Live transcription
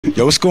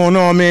Yo, what's going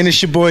on, man?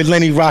 It's your boy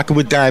Lenny rocking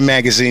with Dime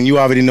Magazine. You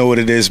already know what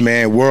it is,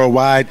 man.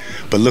 Worldwide.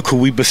 But look who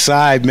we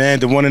beside, man.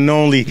 The one and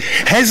only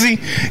Hezi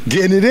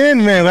getting it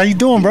in, man. How you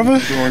doing, brother?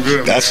 Doing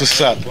good. That's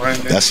what's up.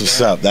 That's what's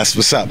up. That's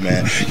what's up,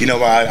 man. You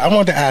know, I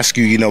wanted to ask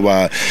you,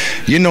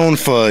 you're known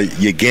for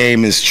your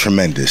game is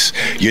tremendous.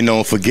 You're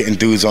known for getting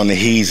dudes on the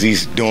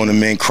Hezis, doing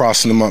them in,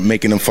 crossing them up,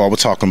 making them fall. We're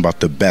talking about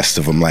the best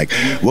of them. Like,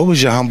 what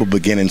was your humble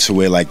beginning to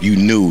where, like, you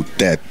knew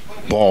that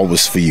ball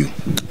was for you?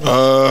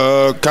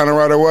 Kind of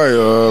right away.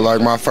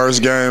 Like my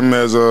first game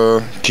as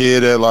a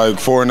kid at like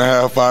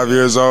 4.5, 5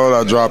 years old,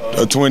 I dropped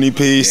a 20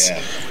 piece.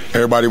 Yeah.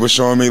 Everybody was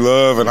showing me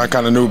love, and I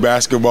kind of knew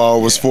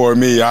basketball was for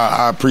me.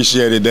 I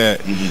appreciated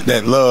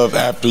that love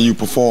after you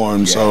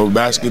performed. Yeah. So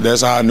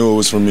that's how I knew it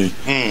was for me.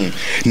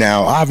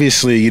 Now,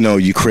 obviously,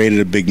 you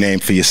created a big name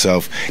for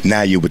yourself.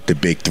 Now you're with the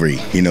big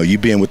three. You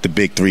being with the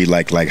big three,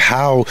 like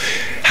how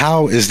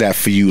is that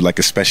for you? Like,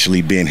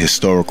 especially being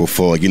historical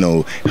for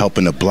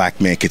helping a black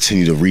man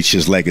continue to reach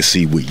his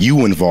legacy with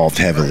you involved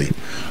heavily.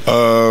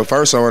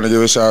 First, I want to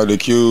give a shout out to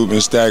Cube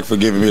and Stack for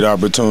giving me the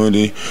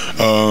opportunity.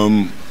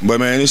 But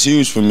man, it's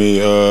huge for me.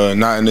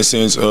 Not in the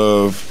sense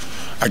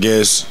of, I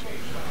guess,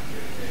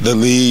 the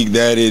league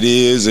that it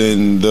is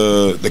and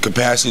the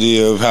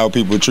capacity of how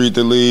people treat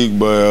the league,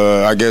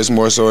 but I guess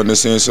more so in the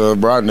sense of,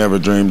 bro, I never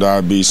dreamed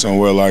I'd be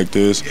somewhere like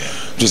this.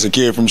 Just a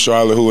kid from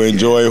Charlotte who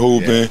enjoyed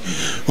hooping,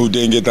 who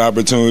didn't get the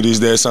opportunities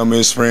that some of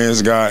his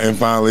friends got and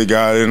finally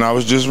got it, and I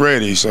was just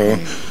ready. So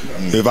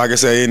if I could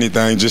say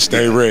anything, just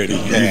stay ready.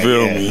 You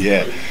feel me?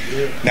 Yeah.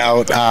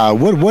 Now,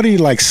 what are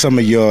like some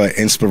of your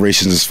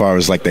inspirations as far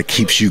as like that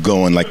keeps you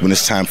going? Like when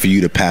it's time for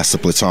you to pass the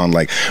baton,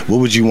 like what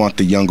would you want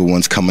the younger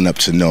ones coming up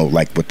to know?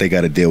 Like what they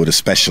got to deal with,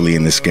 especially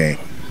in this game?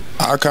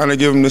 I kind of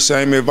give them the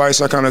same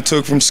advice I kind of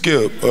took from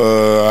Skip.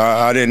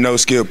 I didn't know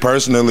Skip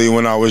personally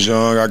when I was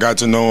young. I got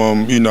to know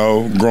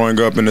him, growing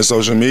up in the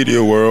social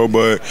media world.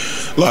 But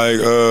like,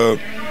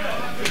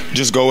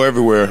 just go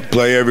everywhere,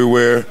 play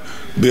everywhere.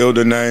 Build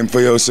a name for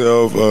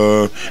yourself.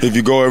 If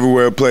you go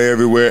everywhere, play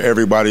everywhere,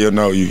 everybody will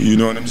know you. You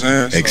know what I'm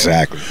saying? So,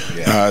 exactly.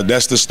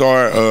 That's the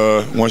start.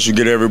 Once you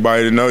get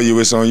everybody to know you,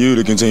 it's on you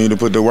to continue to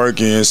put the work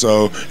in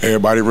so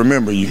everybody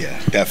remember you.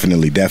 Yeah,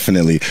 definitely.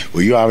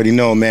 Well, you already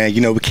know, man.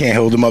 We can't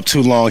hold him up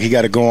too long. He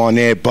got to go on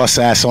there, bust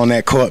ass on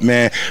that court,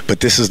 man. But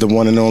this is the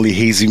one and only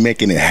Hezi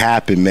making it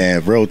happen,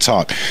 man. Real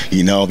talk.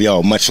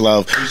 Yo, much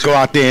love. Go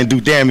out there and do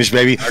damage,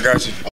 baby. I got you.